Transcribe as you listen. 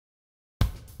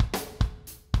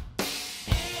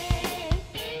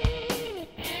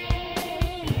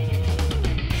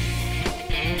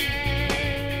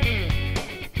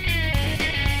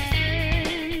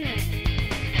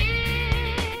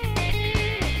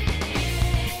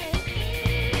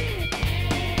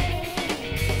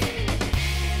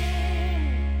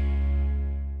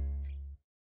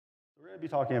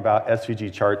talking about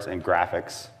SVG charts and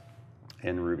graphics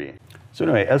in Ruby. So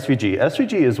anyway, SVG.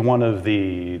 SVG is one of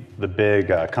the big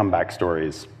comeback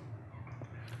stories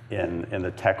in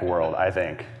the tech world, I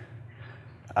think.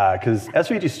 Because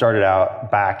SVG started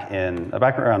out back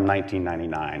around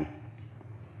 1999,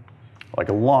 like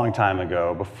a long time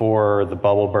ago, before the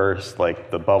bubble burst, like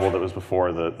the bubble that was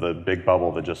before the big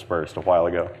bubble that just burst a while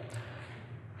ago.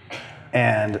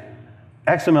 And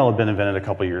XML had been invented a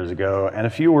couple years ago, and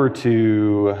if you were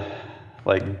to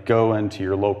like go into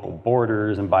your local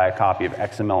Borders and buy a copy of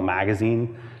XML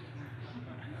magazine,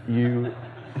 you'd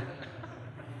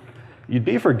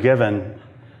be forgiven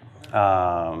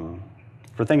for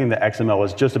thinking that XML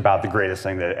was just about the greatest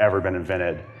thing that had ever been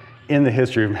invented in the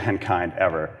history of mankind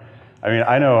ever. I mean,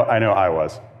 I know I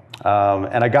was.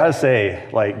 And I gotta say,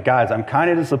 like, guys, I'm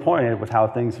kind of disappointed with how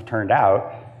things have turned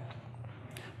out,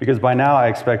 because by now I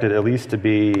expected at least to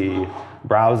be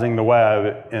browsing the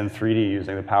web in 3D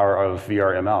using the power of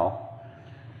VRML.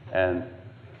 And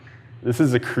this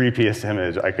is the creepiest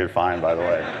image I could find, by the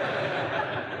way.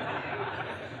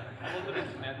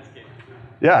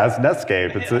 Yeah, it's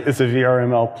Netscape. It's a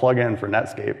VRML plugin for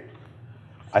Netscape.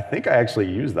 I think I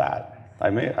actually used that.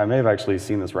 I may have actually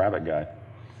seen this rabbit guy.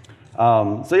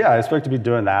 So yeah, I expect to be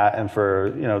doing that, and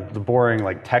for the boring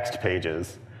like text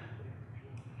pages.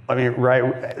 I mean,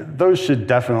 right? Those should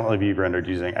definitely be rendered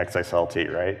using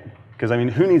XSLT, right? Because I mean,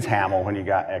 who needs HAML when you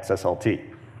got XSLT?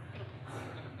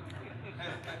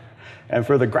 And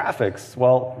for the graphics,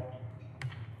 well,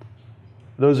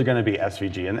 those are going to be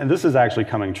SVG, and this is actually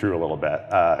coming true a little bit.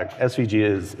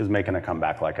 SVG is making a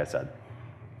comeback, like I said.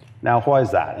 Now, why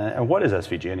is that? And what is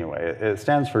SVG anyway? It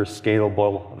stands for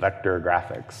Scalable Vector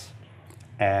Graphics.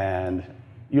 And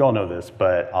you all know this,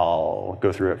 but I'll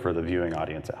go through it for the viewing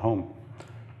audience at home.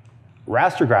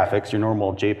 Raster graphics, your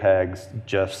normal JPEGs,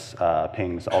 GIFs,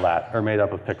 PNGs, all that, are made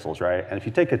up of pixels, right? And if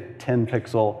you take a 10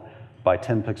 pixel by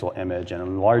 10 pixel image and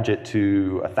enlarge it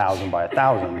to 1,000 by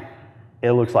 1,000,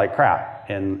 it looks like crap,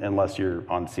 unless you're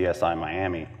on CSI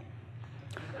Miami.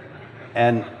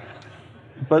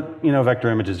 But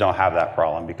vector images don't have that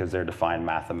problem because they're defined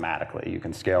mathematically. You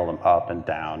can scale them up and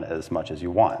down as much as you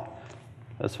want.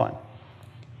 That's fine.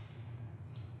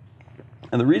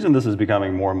 And the reason this is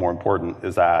becoming more and more important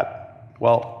is that,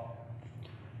 well,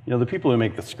 the people who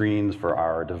make the screens for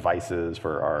our devices,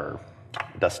 for our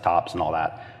desktops and all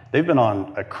that, they've been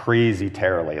on a crazy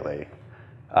tear lately.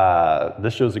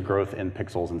 This shows the growth in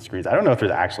pixels and screens. I don't know if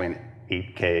there's actually an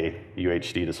 8K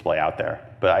UHD display out there,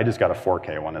 but I just got a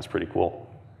 4K one. That's pretty cool.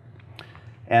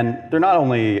 And they're not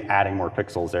only adding more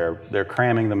pixels, they're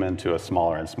cramming them into a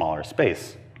smaller and smaller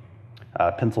space.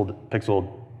 Pixel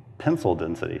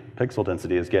density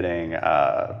is getting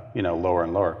lower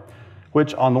and lower,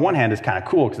 which on the one hand is kind of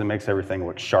cool because it makes everything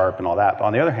look sharp and all that. But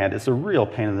on the other hand, it's a real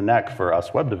pain in the neck for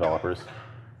us web developers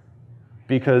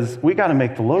because we got to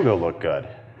make the logo look good.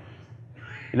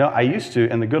 I used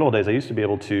to, in the good old days, I used to be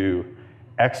able to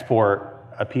export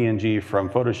a PNG from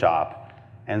Photoshop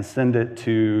and send it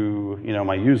to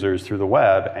my users through the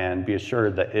web and be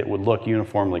assured that it would look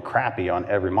uniformly crappy on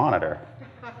every monitor.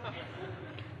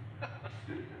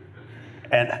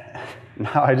 And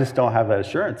now I just don't have that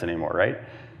assurance anymore, right?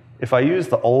 If I use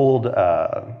the old,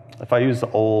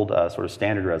 sort of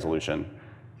standard resolution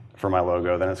for my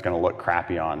logo, then it's going to look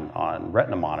crappy on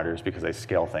Retina monitors because they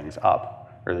scale things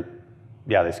up,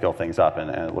 they scale things up, and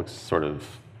it looks sort of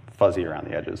fuzzy around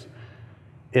the edges.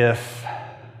 If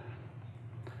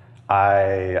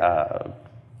I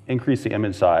increase the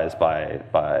image size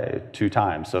by 2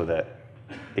 times so that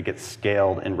it gets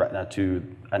scaled in Retina to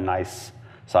a nice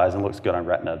size and looks good on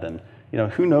Retina, then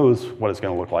who knows what it's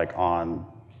going to look like on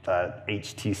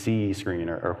HTC screen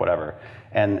or whatever.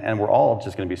 And we're all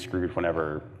just going to be screwed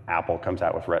whenever Apple comes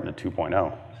out with Retina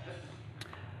 2.0.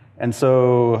 And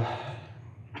so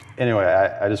anyway,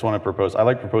 I just want to propose, I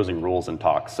like proposing rules in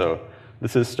talks. So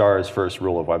this is Starr's first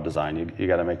rule of web design. You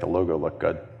got to make the logo look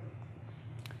good.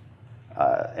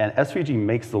 And SVG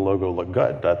makes the logo look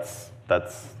good. That's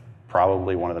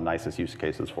probably one of the nicest use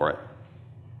cases for it.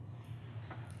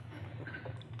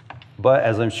 But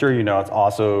as I'm sure you know, it's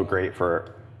also great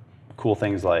for cool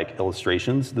things like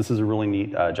illustrations. This is a really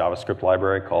neat JavaScript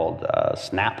library called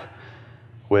Snap,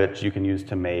 which you can use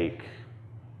to make,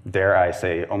 dare I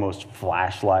say, almost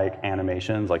Flash-like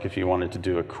animations. Like if you wanted to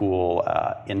do a cool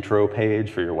intro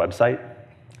page for your website,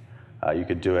 you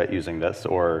could do it using this.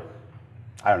 Or,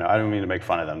 I don't know, I don't mean to make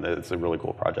fun of them. It's a really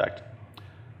cool project.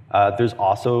 There's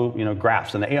also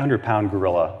graphs, and the 800-pound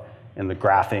gorilla in the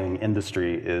graphing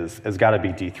industry has got to be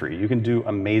D3. You can do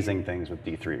amazing things with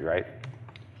D3, right?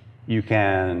 You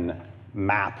can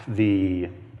map the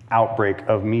outbreak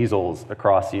of measles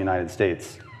across the United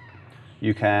States.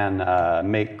 You can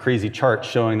make crazy charts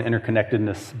showing the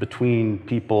interconnectedness between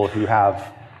people who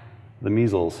have the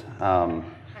measles. I'm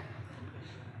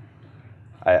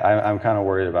kind of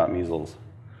worried about measles.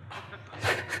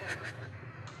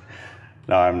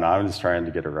 No, I'm not. I'm just trying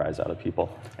to get a rise out of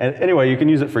people. And anyway, you can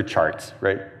use it for charts,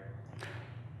 right?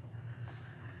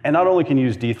 And not only can you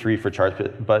use D3 for charts,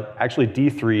 but actually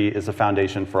D3 is a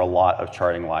foundation for a lot of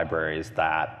charting libraries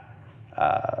that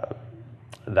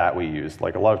we use.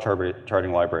 Like a lot of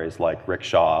charting libraries like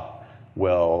Rickshaw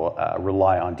will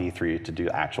rely on D3 to do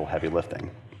actual heavy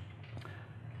lifting.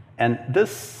 And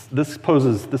this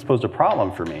posed a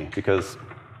problem for me because,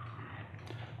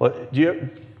 well,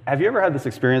 have you ever had this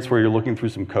experience where you're looking through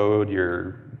some code,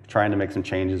 you're trying to make some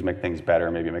changes, make things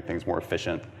better, maybe make things more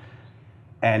efficient,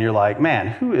 and you're like, man,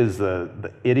 who is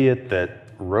the idiot that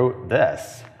wrote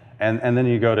this? And then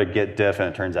you go to git diff and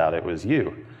it turns out it was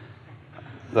you.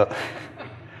 So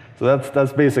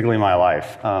that's basically my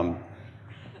life.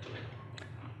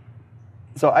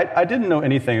 So I didn't know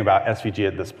anything about SVG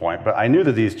at this point, but I knew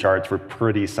that these charts were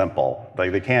pretty simple.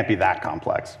 Like, they can't be that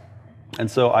complex. And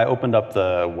so I opened up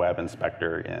the web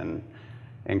inspector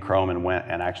in Chrome and went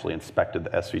and actually inspected the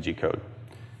SVG code.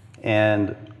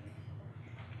 And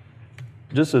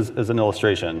just as an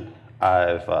illustration,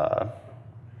 I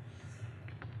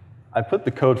put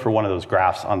the code for one of those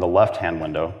graphs on the left-hand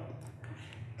window,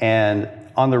 and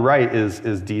on the right is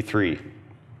D3.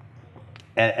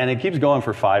 And it keeps going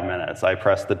for 5 minutes. I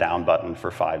pressed the down button for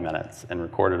 5 minutes and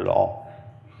recorded it all.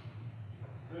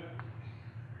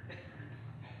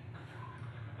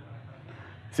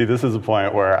 See, this is a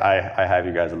point where I have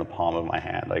you guys in the palm of my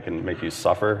hand. I can make you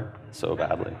suffer so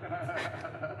badly.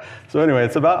 So anyway,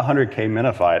 it's about 100K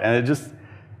minified, and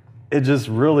it just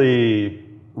really,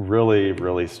 really,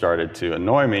 really started to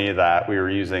annoy me that we were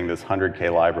using this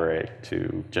 100K library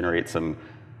to generate some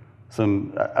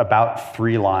about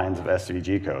 3 lines of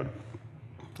SVG code.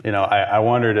 You know, I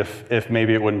wondered if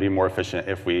maybe it wouldn't be more efficient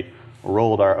if we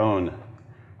rolled our own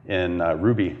in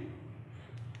Ruby.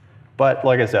 But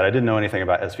like I said, I didn't know anything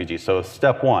about SVG. So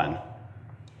step 1,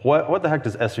 what the heck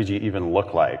does SVG even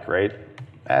look like, right?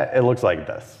 It looks like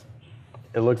this.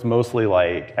 It looks mostly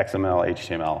like XML,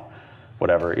 HTML,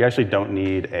 whatever. You actually don't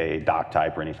need a doc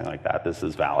type or anything like that. This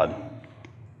is valid.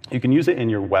 You can use it in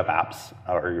your web apps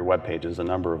or your web pages a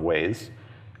number of ways.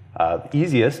 The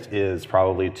easiest is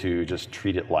probably to just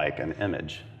treat it like an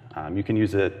image. You can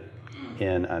use it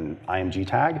in an IMG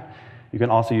tag. You can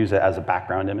also use it as a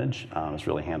background image. It's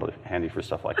really handy for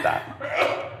stuff like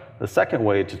that. The second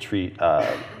way to treat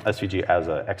SVG as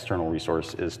an external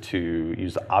resource is to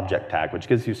use the object tag, which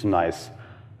gives you some nice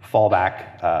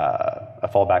a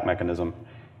fallback mechanism,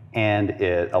 and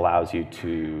it allows you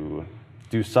to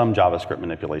do some JavaScript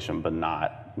manipulation, but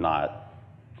not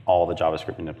all the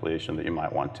JavaScript manipulation that you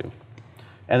might want to.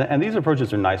 And these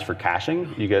approaches are nice for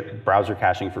caching. You get browser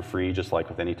caching for free, just like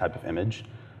with any type of image.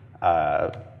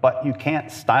 But you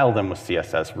can't style them with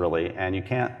CSS, really, and you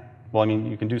can't, well, I mean,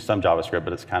 you can do some JavaScript,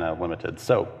 but it's kind of limited.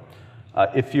 So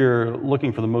if you're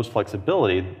looking for the most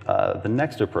flexibility, the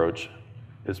next approach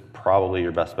is probably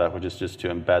your best bet, which is just to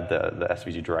embed the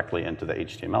SVG directly into the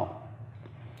HTML.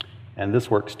 And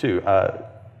this works too.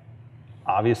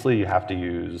 Obviously, you have to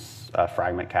use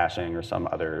fragment caching or some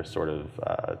other sort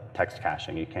of text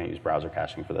caching. You can't use browser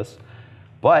caching for this.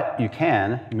 But you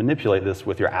can manipulate this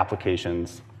with your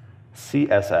application's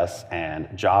CSS and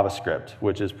JavaScript,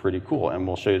 which is pretty cool. And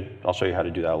I'll show you how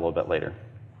to do that a little bit later.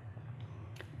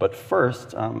 But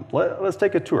first, let's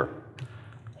take a tour.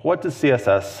 What does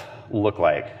CSS look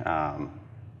like?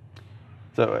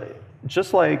 So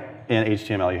just like in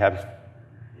HTML, you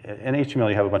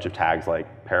have a bunch of tags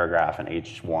like paragraph and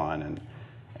H1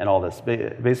 and all this.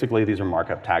 Basically, these are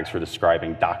markup tags for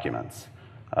describing documents,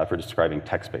 for describing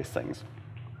text-based things.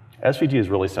 SVG is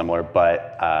really similar,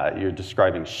 but you're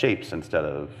describing shapes instead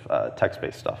of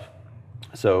text-based stuff.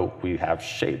 So we have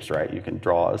shapes, right? You can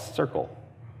draw a circle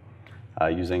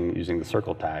using the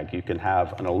circle tag. You can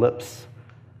have an ellipse.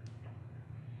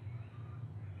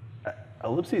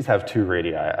 Ellipses have 2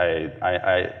 radii.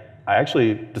 I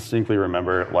actually distinctly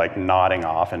remember like nodding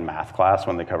off in math class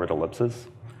when they covered ellipses.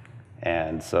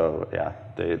 And so, yeah,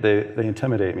 they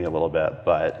intimidate me a little bit,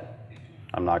 but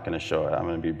I'm not going to show it. I'm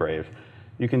going to be brave.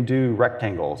 You can do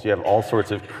rectangles. You have all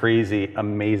sorts of crazy,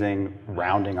 amazing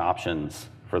rounding options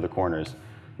for the corners.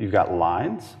 You've got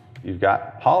lines. You've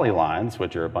got polylines,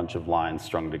 which are a bunch of lines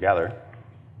strung together.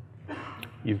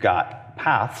 You've got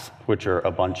paths, which are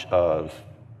a bunch of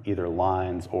either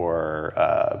lines or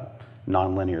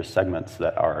nonlinear segments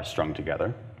that are strung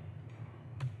together.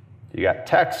 You got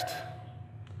text,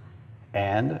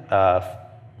 And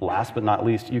last but not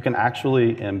least, you can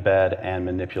actually embed and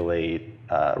manipulate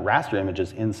raster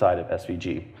images inside of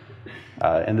SVG.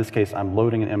 In this case, I'm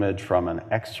loading an image from an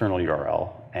external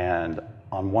URL, and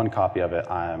on one copy of it,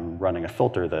 I'm running a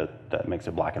filter that makes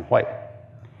it black and white.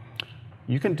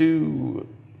 You can do,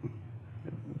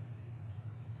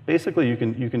 basically, you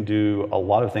can do a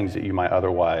lot of things that you might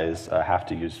otherwise have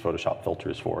to use Photoshop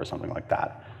filters for or something like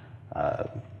that,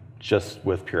 just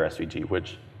with pure SVG,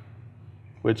 which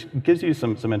gives you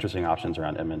some interesting options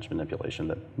around image manipulation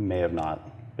that may have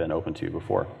not been open to you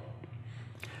before.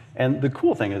 And the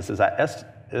cool thing is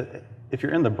that if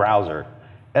you're in the browser,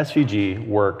 SVG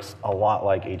works a lot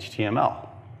like HTML.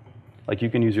 Like, you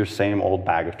can use your same old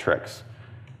bag of tricks.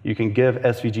 You can give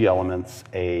SVG elements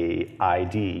a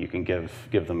ID. You can give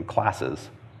them classes.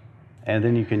 And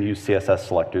then you can use CSS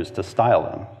selectors to style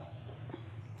them.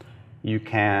 You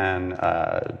can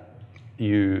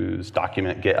use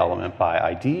document get element by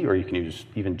ID, or you can use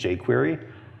even jQuery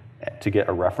to get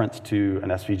a reference to an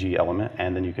SVG element,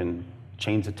 and then you can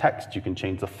change the text, you can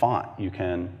change the font, you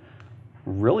can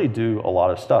really do a lot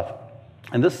of stuff.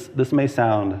 And this may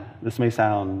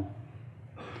sound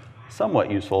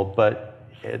somewhat useful, but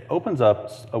it opens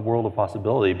up a world of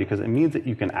possibility because it means that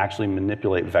you can actually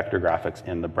manipulate vector graphics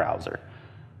in the browser.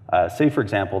 Say, for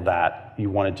example, that you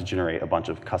wanted to generate a bunch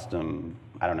of custom,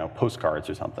 I don't know, postcards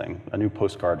or something, a new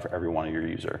postcard for every one of your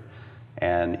user.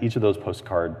 And each of those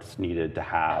postcards needed to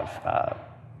have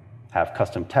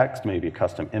custom text, maybe a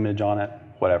custom image on it,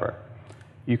 whatever.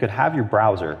 You could have your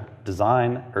browser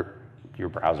design, or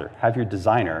have your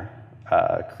designer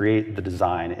create the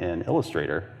design in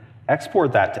Illustrator,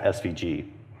 export that to SVG.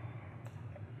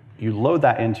 You load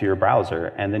that into your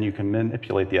browser, and then you can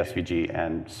manipulate the SVG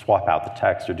and swap out the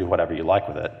text or do whatever you like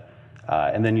with it,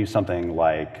 and then use something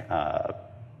like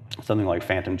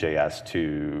Phantom.js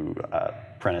to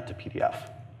print it to PDF.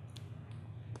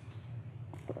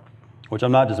 Which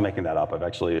I'm not just making that up. I've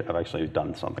actually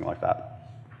done something like that.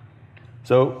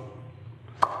 So,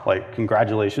 like,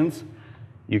 congratulations.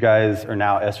 You guys are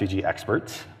now SVG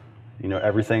experts. You know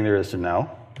everything there is to know.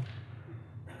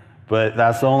 But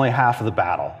that's only half of the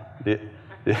battle.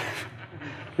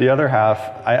 The other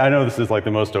half, I know this is like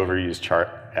the most overused chart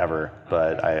ever,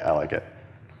 but I like it.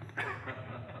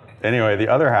 Anyway, the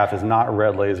other half is not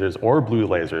red lasers or blue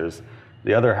lasers.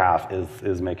 The other half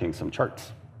is making some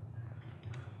charts.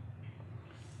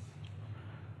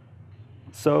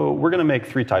 So we're going to make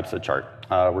three types of chart.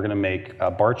 We're going to make a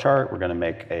bar chart, we're going to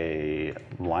make a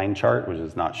line chart, which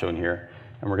is not shown here,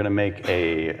 and we're going to make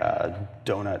a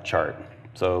donut chart.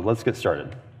 So let's get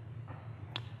started.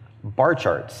 Bar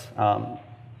charts.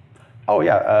 Oh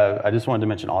yeah, I just wanted to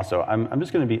mention also, I'm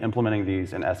just going to be implementing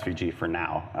these in SVG for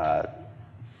now.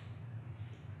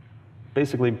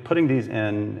 Basically, putting these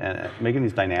in and making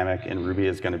these dynamic in Ruby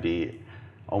is going to be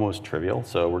almost trivial.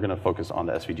 So we're going to focus on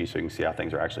the SVG so you can see how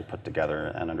things are actually put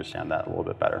together and understand that a little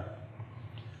bit better.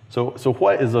 So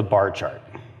what is a bar chart?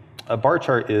 A bar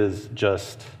chart is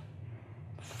just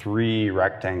three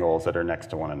rectangles that are next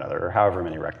to one another, or however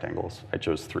many rectangles. I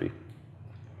chose 3.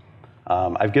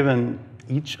 I've given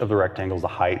each of the rectangles a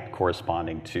height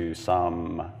corresponding to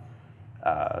some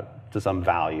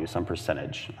value, some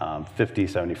percentage, 50,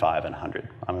 75, and 100.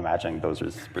 I'm imagining those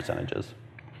are percentages.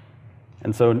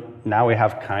 And so now we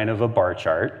have kind of a bar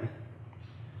chart,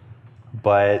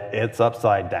 but it's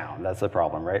upside down. That's the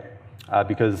problem, right?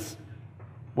 Because,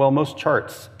 well, most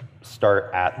charts start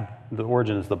at, the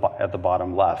origin is at the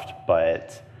bottom left,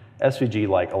 but SVG,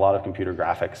 like a lot of computer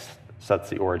graphics, sets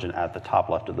the origin at the top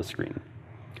left of the screen.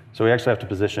 So we actually have to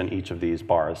position each of these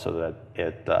bars so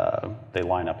that they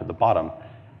line up at the bottom.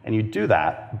 And you do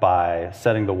that by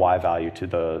setting the y value to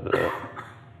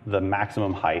the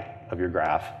maximum height of your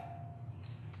graph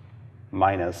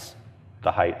minus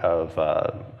the height of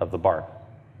the bar.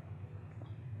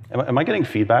 Am I getting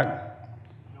feedback?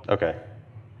 Okay.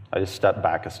 I just stepped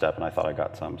back a step and I thought I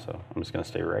got some, so I'm just going to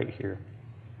stay right here.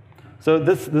 So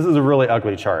this is a really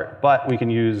ugly chart, but we can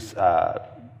use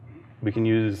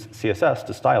CSS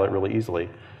to style it really easily.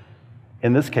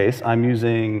 In this case, I'm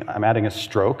adding a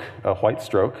stroke, a white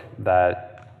stroke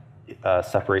that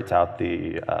separates out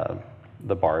the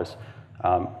bars.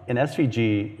 In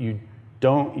SVG, you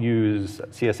don't use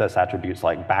CSS attributes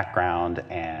like background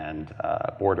and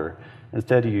border.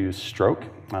 Instead, you use stroke,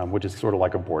 which is sort of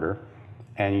like a border,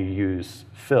 and you use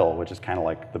fill, which is kind of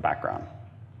like the background.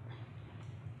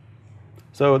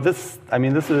 So this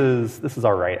is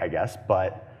all right, I guess,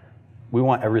 but we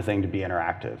want everything to be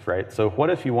interactive, right? So what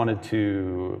if you wanted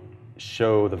to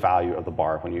show the value of the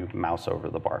bar when you mouse over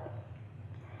the bar?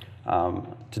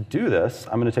 To do this,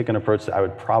 I'm going to take an approach that I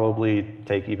would probably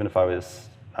take even if I was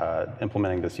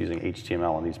implementing this using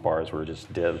HTML, and these bars were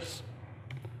just divs.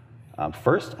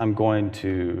 First, I'm going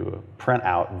to print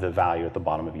out the value at the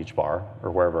bottom of each bar,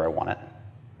 or wherever I want it.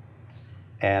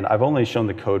 And I've only shown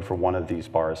the code for one of these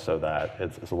bars so that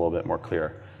it's a little bit more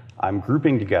clear. I'm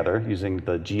grouping together using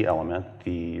the G element,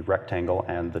 the rectangle,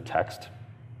 and the text.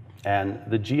 And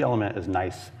the G element is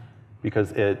nice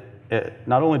because it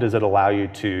not only does it allow you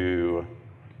to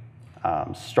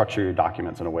structure your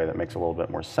documents in a way that makes a little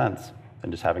bit more sense than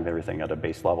just having everything at a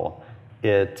base level,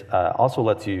 it also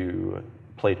lets you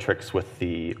play tricks with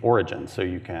the origin, so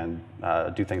you can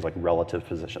do things like relative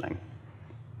positioning.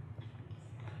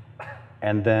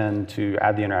 And then to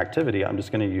add the interactivity, I'm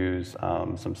just going to use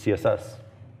some CSS.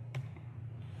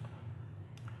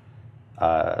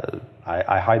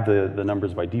 I hide the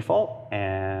numbers by default,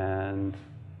 and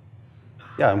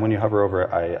yeah, and when you hover over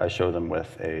it, I show them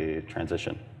with a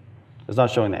transition. It's not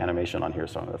showing the animation on here,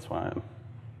 so that's why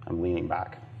I'm leaning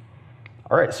back.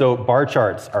 All right, so bar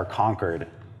charts are conquered.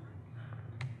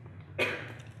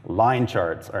 Line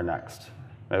charts are next.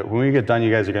 When we get done,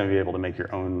 you guys are going to be able to make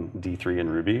your own D3 in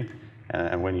Ruby.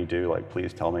 And when you do, like,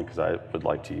 please tell me, because I would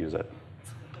like to use it.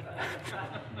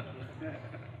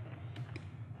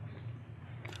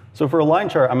 So for a line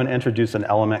chart, I'm going to introduce an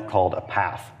element called a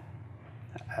path.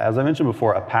 As I mentioned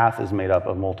before, a path is made up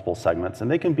of multiple segments. And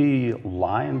they can be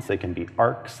lines, they can be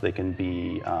arcs, they can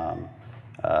be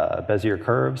Bezier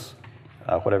curves,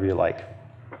 whatever you like.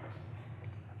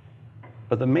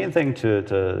 But the main thing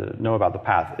to know about the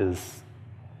path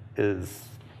is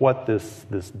what this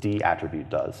D attribute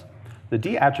does. The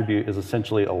D attribute is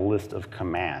essentially a list of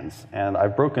commands. And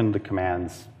I've broken the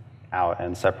commands out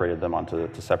and separated them onto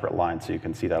separate lines so you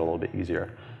can see that a little bit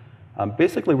easier.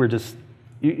 Basically, we're just,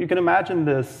 you can imagine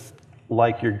this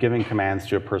like you're giving commands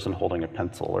to a person holding a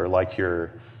pencil, or like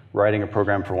you're writing a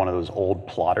program for one of those old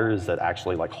plotters that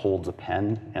actually like holds a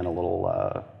pen in a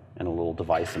little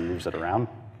device and moves it around.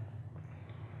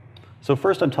 So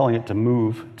first, I'm telling it to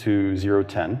move to 0,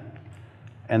 10,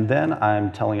 and then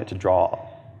I'm telling it to draw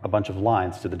a bunch of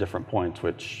lines to the different points,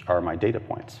 which are my data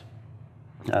points.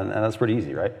 And that's pretty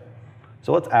easy, right?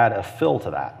 So let's add a fill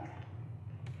to that.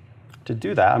 To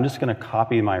do that, I'm just going to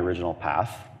copy my original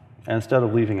path, and instead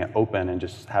of leaving it open and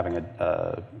just having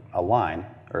a line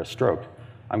or a stroke,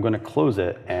 I'm going to close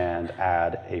it and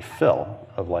add a fill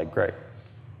of light gray.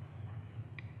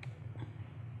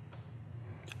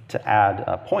 To add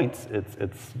points,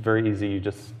 it's very easy. You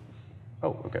just,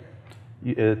 oh, okay.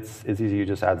 It's easy. You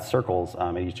just add circles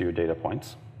at each of your data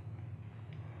points.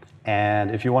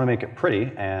 And if you want to make it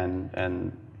pretty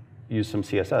and use some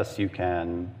CSS, you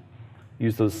can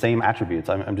use those same attributes.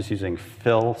 I'm just using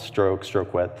fill, stroke,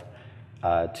 stroke width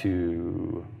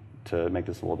to make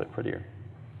this a little bit prettier.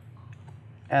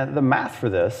 And the math for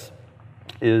this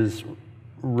is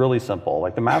really simple.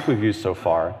 Like the math we've used so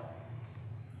far,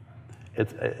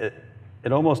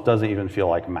 it almost doesn't even feel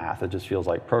like math. It just feels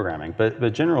like programming.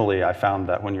 But generally, I found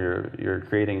that when you're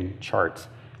creating charts,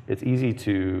 it's easy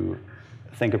to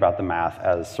think about the math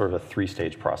as sort of a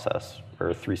three-stage process, or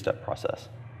a three-step process.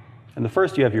 And the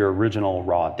first, you have your original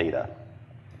raw data.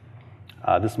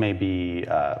 This may be,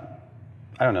 I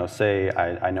don't know, say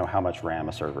I know how much RAM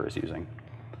a server is using.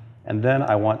 And then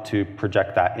I want to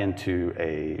project that into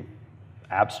a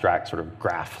abstract sort of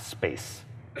graph space.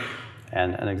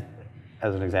 And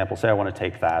as an example, say I want to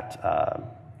take that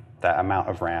amount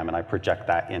of RAM and I project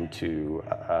that into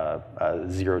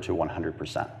 0 to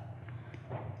 100%.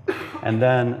 And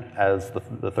then, as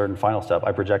the third and final step,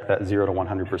 I project that 0 to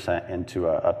 100% into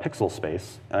a pixel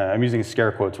space. I'm using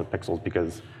scare quotes with pixels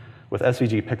because with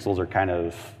SVG, pixels are kind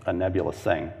of a nebulous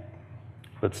thing.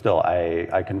 But still,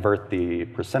 I convert the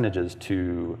percentages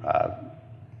to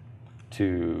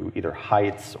either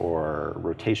heights or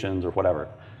rotations or whatever.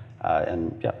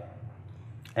 And yeah.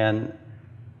 And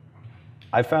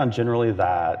I found generally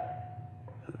that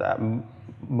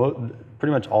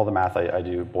pretty much all the math I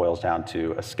do boils down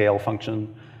to a scale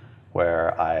function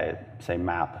where I, say,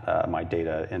 map my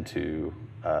data into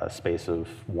a space of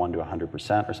 1 to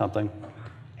 100% or something,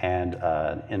 and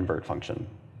an invert function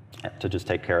to just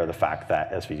take care of the fact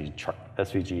that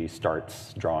SVG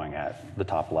starts drawing at the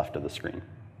top left of the screen.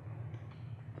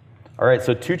 All right,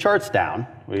 so 2 charts down.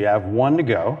 We have 1 to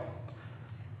go.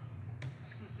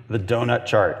 The donut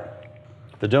chart.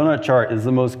 The donut chart is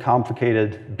the most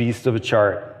complicated beast of a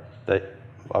chart that,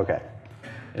 okay,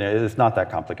 it's not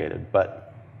that complicated,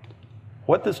 but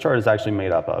what this chart is actually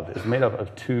made up of is made up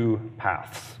of 2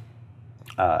 paths.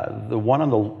 The one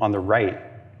on the right,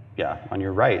 yeah, on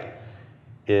your right,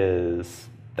 is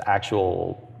the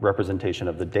actual representation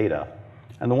of the data,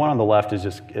 and the one on the left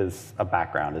is a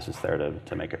background. It's just there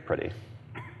to make it pretty.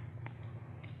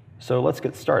 So let's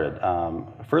get started.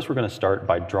 First, we're going to start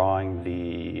by drawing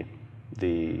the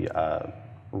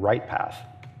right path.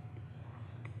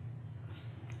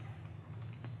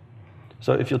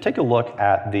 So if you'll take a look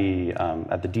at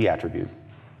the D attribute,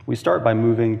 we start by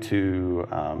moving to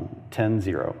 10,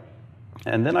 0.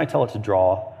 And then I tell it to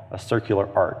draw a circular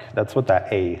arc. That's what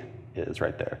that A is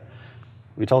right there.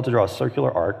 We tell it to draw a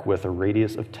circular arc with a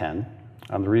radius of 10.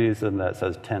 The reason that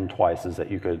says 10 twice is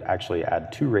that you could actually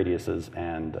add 2 radiuses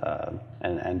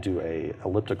and do a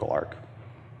elliptical arc.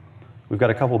 We've got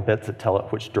a couple bits that tell it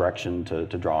which direction to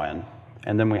draw in.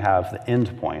 And then we have the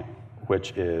end point,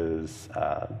 which is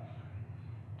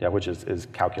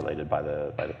calculated by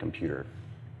the computer.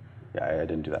 Yeah, I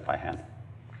didn't do that by hand.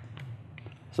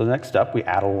 So the next step, we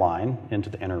add a line into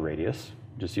the inner radius,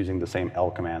 just using the same L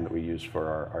command that we used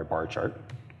for our bar chart.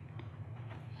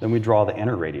 Then we draw the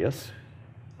inner radius,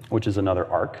 which is another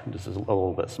arc. This is a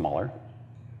little bit smaller.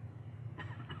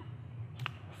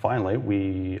 Finally,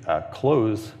 we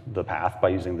close the path by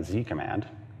using the Z command.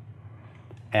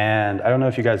 And I don't know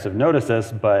if you guys have noticed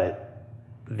this, but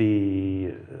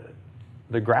the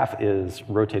graph is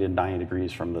rotated 90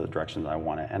 degrees from the direction that I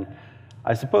want it. And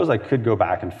I suppose I could go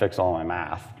back and fix all my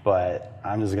math, but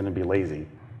I'm just going to be lazy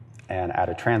and add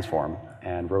a transform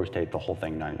and rotate the whole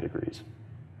thing 90 degrees.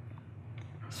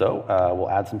 So we'll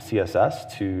add some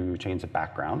CSS to change the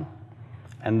background.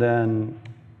 And then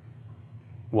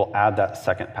we'll add that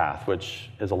second path,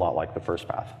 which is a lot like the first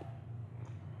path.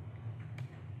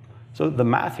 So the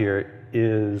math here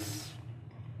is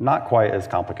not quite as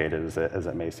complicated as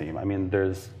it may seem. I mean,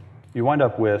 you wind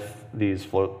up with these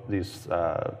values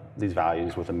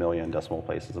with 1 million decimal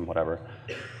places and whatever,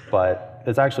 but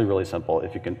it's actually really simple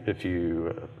if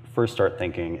you first start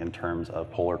thinking in terms of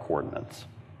polar coordinates,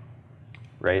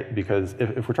 right? Because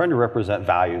if we're trying to represent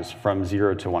values from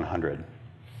 0 to 100,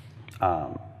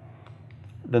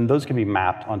 then those can be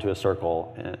mapped onto a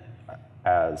circle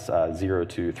as 0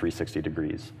 to 360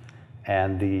 degrees,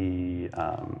 and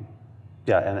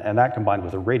and that combined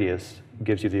with a radius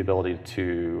gives you the ability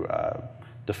to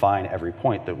define every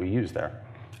point that we use there.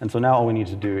 And so now all we need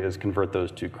to do is convert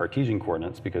those to Cartesian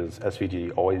coordinates, because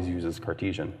SVG always uses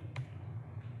Cartesian.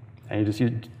 And you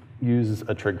just use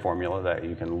a trig formula that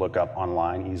you can look up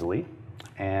online easily,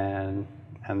 and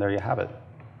there you have it.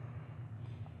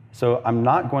 So I'm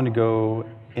not going to go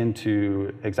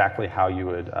into exactly how you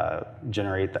would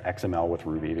generate the XML with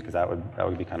Ruby, because that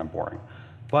would be kind of boring.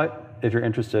 But if you're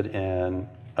interested in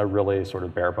a really sort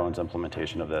of bare bones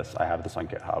implementation of this, I have this on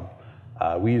GitHub.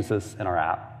 We use this in our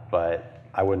app, but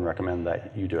I wouldn't recommend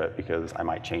that you do it because I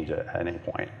might change it at any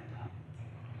point.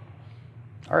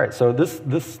 All right, so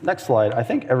this next slide, I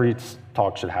think every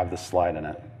talk should have this slide in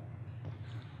it.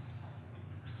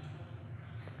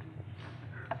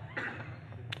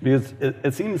 Because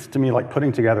it seems to me like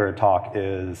putting together a talk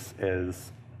is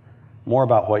more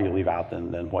about what you leave out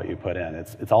than what you put in.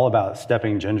 It's all about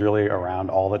stepping gingerly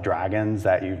around all the dragons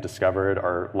that you've discovered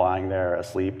are lying there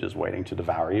asleep, just waiting to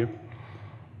devour you.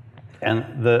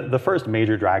 And the first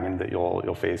major dragon that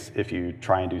you'll face if you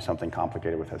try and do something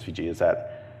complicated with SVG is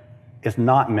that it's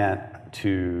not meant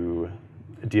to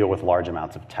deal with large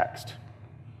amounts of text.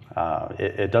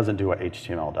 It doesn't do what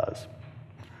HTML does.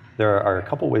 There are a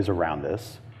couple ways around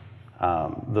this.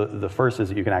 The first is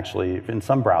that you can actually, in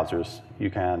some browsers, you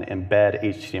can embed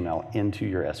HTML into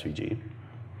your SVG.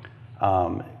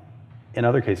 In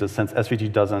other cases, since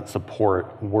SVG doesn't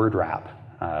support word wrap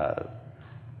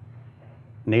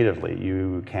natively,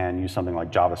 you can use something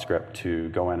like JavaScript to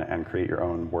go in and create your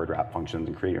own word wrap functions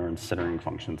and create your own centering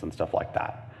functions and stuff like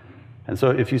that. And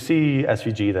so if you see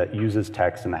SVG that uses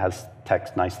text and that has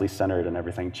text nicely centered and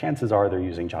everything, chances are they're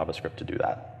using JavaScript to do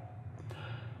that.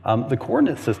 The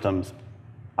coordinate systems,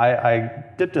 I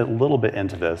dipped a little bit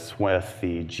into this with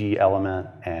the G element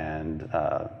and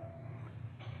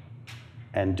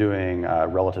doing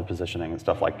relative positioning and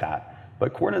stuff like that.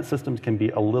 But coordinate systems can be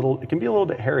a little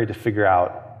bit hairy to figure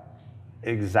out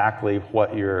exactly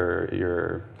what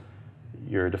you're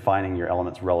defining your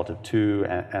elements relative to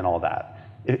and all that.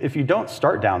 If you don't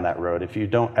start down that road, if you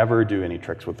don't ever do any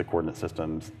tricks with the coordinate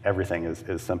systems, everything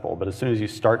is simple. But as soon as you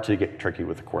start to get tricky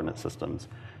with the coordinate systems,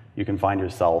 you can find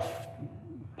yourself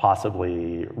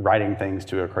possibly writing things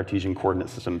to a Cartesian coordinate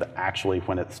system that actually,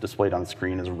 when it's displayed on the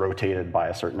screen, is rotated by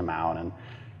a certain amount, and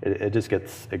it just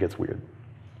gets weird.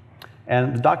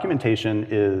 And the documentation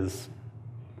is,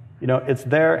 it's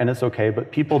there and it's okay,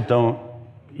 but people don't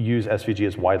use SVG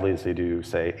as widely as they do,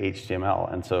 say,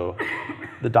 HTML. And so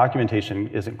the documentation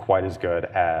isn't quite as good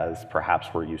as perhaps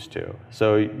we're used to.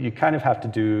 So you kind of have to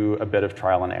do a bit of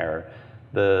trial and error.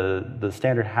 The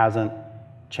standard hasn't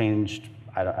changed,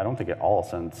 I don't think at all,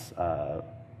 since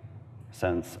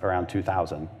since around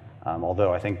 2000,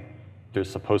 although I think there's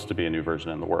supposed to be a new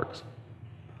version in the works.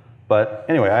 But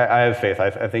anyway, I have faith.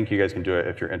 I think you guys can do it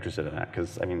if you're interested in that,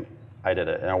 because I mean, I did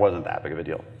it, and it wasn't that big of a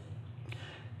deal.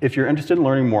 If you're interested in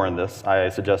learning more in this, I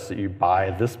suggest that you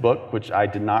buy this book, which I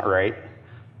did not write,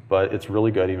 but it's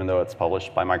really good, even though it's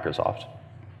published by Microsoft.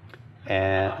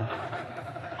 And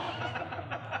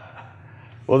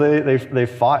well, they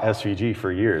fought SVG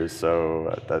for years,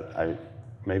 so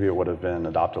maybe it would have been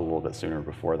adopted a little bit sooner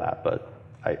before that. But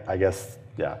I guess,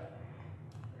 yeah,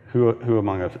 who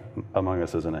among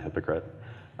us isn't a hypocrite?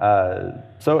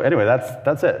 So anyway,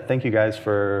 that's it. Thank you guys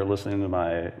for listening to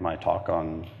my talk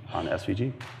on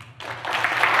SVG.